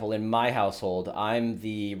example, in my household, I'm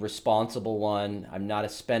the responsible one. I'm not a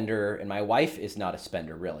spender, and my wife is not a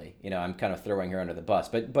spender, really. You know, I'm kind of throwing her under the bus,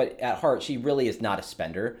 but at heart, she really is not a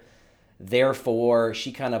spender. Therefore,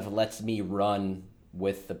 she kind of lets me run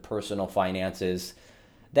with the personal finances.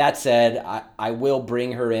 That said, I will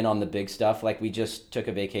bring her in on the big stuff. Like, we just took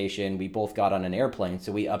a vacation. We both got on an airplane,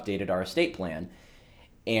 so we updated our estate plan.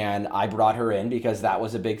 And I brought her in because that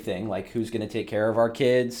was a big thing. Like, who's going to take care of our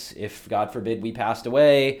kids if, God forbid, we passed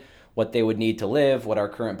away, what they would need to live, what our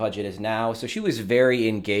current budget is now. So she was very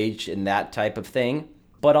engaged in that type of thing.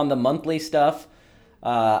 But on the monthly stuff,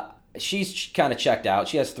 she's kind of checked out.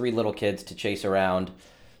 She has 3 little kids to chase around.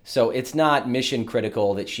 So it's not mission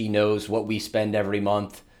critical that she knows what we spend every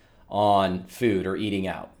month on food or eating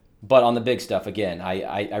out. But on the big stuff, again,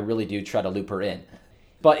 I really do try to loop her in.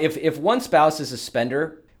 But if one spouse is a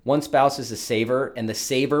spender, one spouse is a saver, and the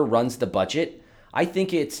saver runs the budget, I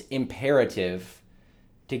think it's imperative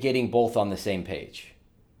to getting both on the same page,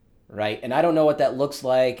 right? And I don't know what that looks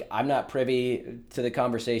like. I'm not privy to the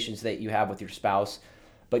conversations that you have with your spouse,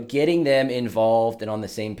 but getting them involved and on the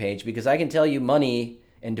same page, because I can tell you money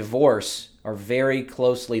and divorce are very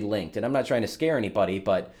closely linked. And I'm not trying to scare anybody,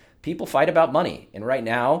 but people fight about money. And right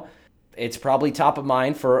now, it's probably top of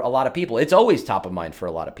mind for a lot of people. It's always top of mind for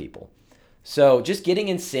a lot of people. So just getting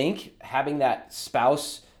in sync, having that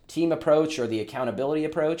spouse team approach or the accountability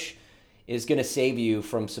approach is going to save you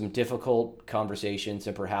from some difficult conversations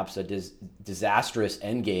and perhaps a disastrous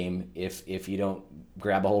end game if you don't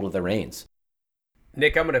grab a hold of the reins.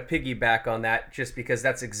 Nick, I'm going to piggyback on that just because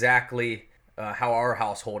that's exactly how our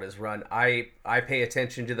household is run. I pay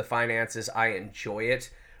attention to the finances. I enjoy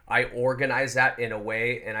it. I organize that in a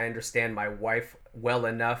way, and I understand my wife well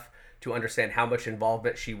enough to understand how much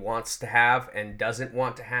involvement she wants to have and doesn't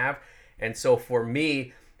want to have. And so for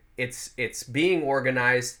me, it's being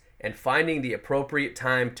organized and finding the appropriate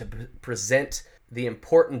time to present the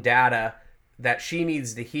important data that she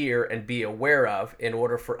needs to hear and be aware of in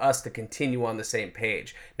order for us to continue on the same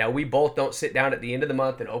page. Now, we both don't sit down at the end of the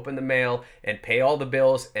month and open the mail and pay all the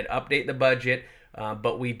bills and update the budget,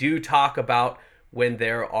 but we do talk about when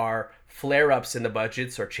there are flare-ups in the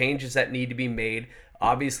budgets or changes that need to be made.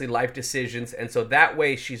 obviously life decisions. And so that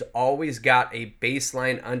way she's always got a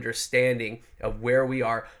baseline understanding of where we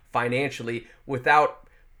are financially without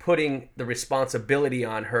putting the responsibility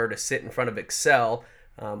on her to sit in front of Excel,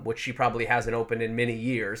 which she probably hasn't opened in many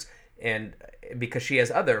years, and because she has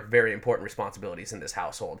other very important responsibilities in this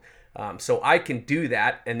household. So I can do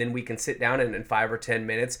that, and then we can sit down and in 5 or 10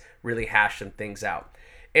 minutes really hash some things out.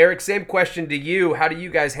 Eric, same question to you. How do you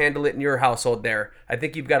guys handle it in your household there? I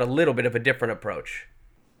think you've got a little bit of a different approach.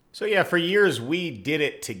 So yeah, for years we did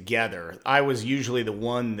it together. I was usually the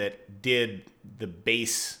one that did the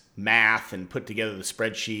base math and put together the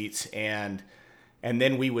spreadsheets, and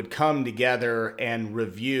then we would come together and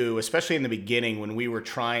review, especially in the beginning when we were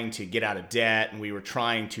trying to get out of debt and we were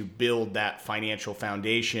trying to build that financial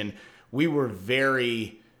foundation. We were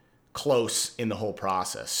very close in the whole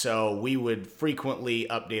process. So we would frequently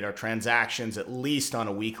update our transactions at least on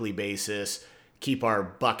a weekly basis, keep our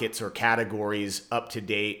buckets or categories up to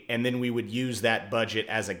date, and then we would use that budget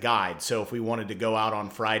as a guide. So if we wanted to go out on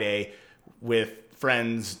Friday with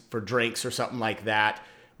friends for drinks or something like that,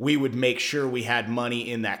 we would make sure we had money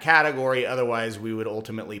in that category. Otherwise, we would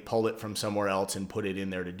ultimately pull it from somewhere else and put it in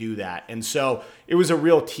there to do that. And so it was a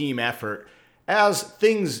real team effort. As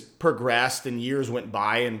things progressed and years went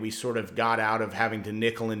by and we sort of got out of having to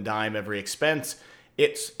nickel and dime every expense,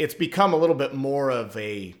 it's become a little bit more of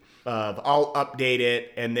I'll update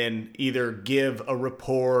it and then either give a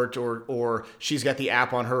report or she's got the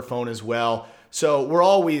app on her phone as well. So we're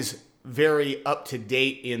always very up to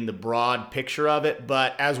date in the broad picture of it,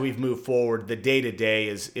 but as we've moved forward, the day-to-day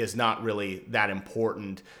is not really that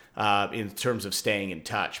important in terms of staying in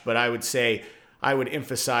touch. But I would say, I would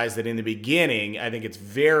emphasize that in the beginning, I think it's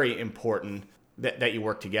very important that you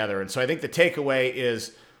work together. And so I think the takeaway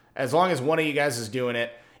is, as long as one of you guys is doing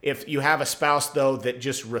it, if you have a spouse though that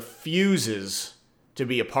just refuses to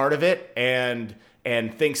be a part of it and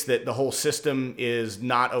thinks that the whole system is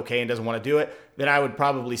not okay and doesn't want to do it, then I would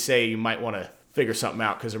probably say you might want to figure something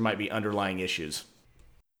out because there might be underlying issues.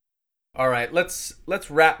 All right, let's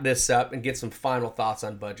wrap this up and get some final thoughts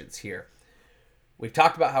on budgets here. We've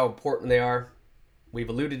talked about how important they are. We've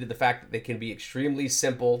alluded to the fact that they can be extremely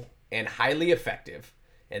simple and highly effective.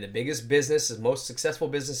 And the biggest businesses, most successful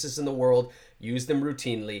businesses in the world use them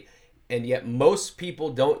routinely. And yet most people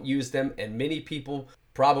don't use them, and many people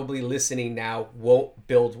probably listening now won't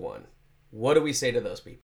build one. What do we say to those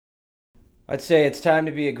people? I'd say it's time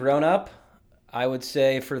to be a grown-up. I would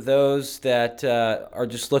say for those that are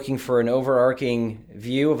just looking for an overarching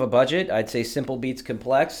view of a budget, I'd say simple beats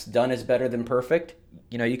complex. Done is better than perfect.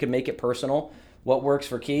 You can make it personal. What works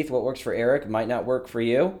for Keith, what works for Eric might not work for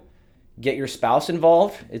you. Get your spouse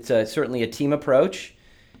involved. It's certainly a team approach.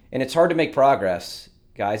 And it's hard to make progress,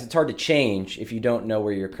 guys. It's hard to change if you don't know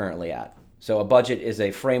where you're currently at. So a budget is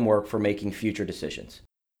a framework for making future decisions.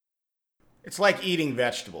 It's like eating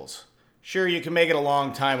vegetables. Sure, you can make it a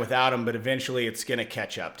long time without them, but eventually it's going to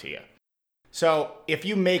catch up to you. So if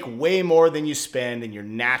you make way more than you spend and you're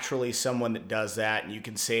naturally someone that does that and you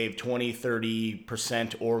can save 20,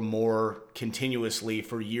 30% or more continuously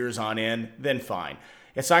for years on end, then fine.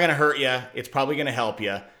 It's not going to hurt you. It's probably going to help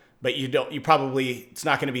you, but it's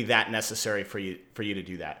not going to be that necessary for you to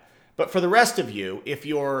do that. But for the rest of you, if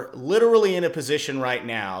you're literally in a position right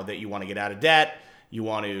now that you want to get out of debt, you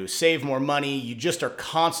want to save more money, you just are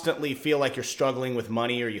constantly feel like you're struggling with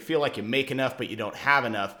money, or you feel like you make enough but you don't have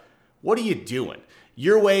enough, what are you doing?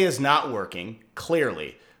 Your way is not working,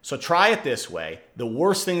 clearly. So try it this way. The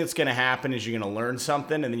worst thing that's going to happen is you're going to learn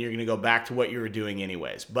something and then you're going to go back to what you were doing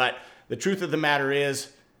anyways. But the truth of the matter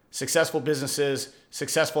is, successful businesses,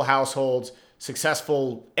 successful households,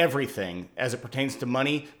 successful everything as it pertains to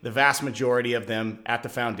money, the vast majority of them at the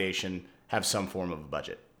foundation have some form of a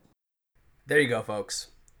budget. There you go, folks.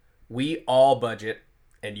 We all budget,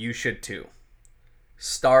 and you should too.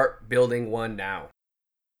 Start building one now.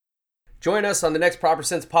 Join us on the next Proper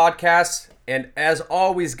Sense podcast. And as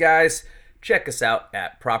always, guys, check us out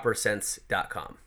at propersense.com.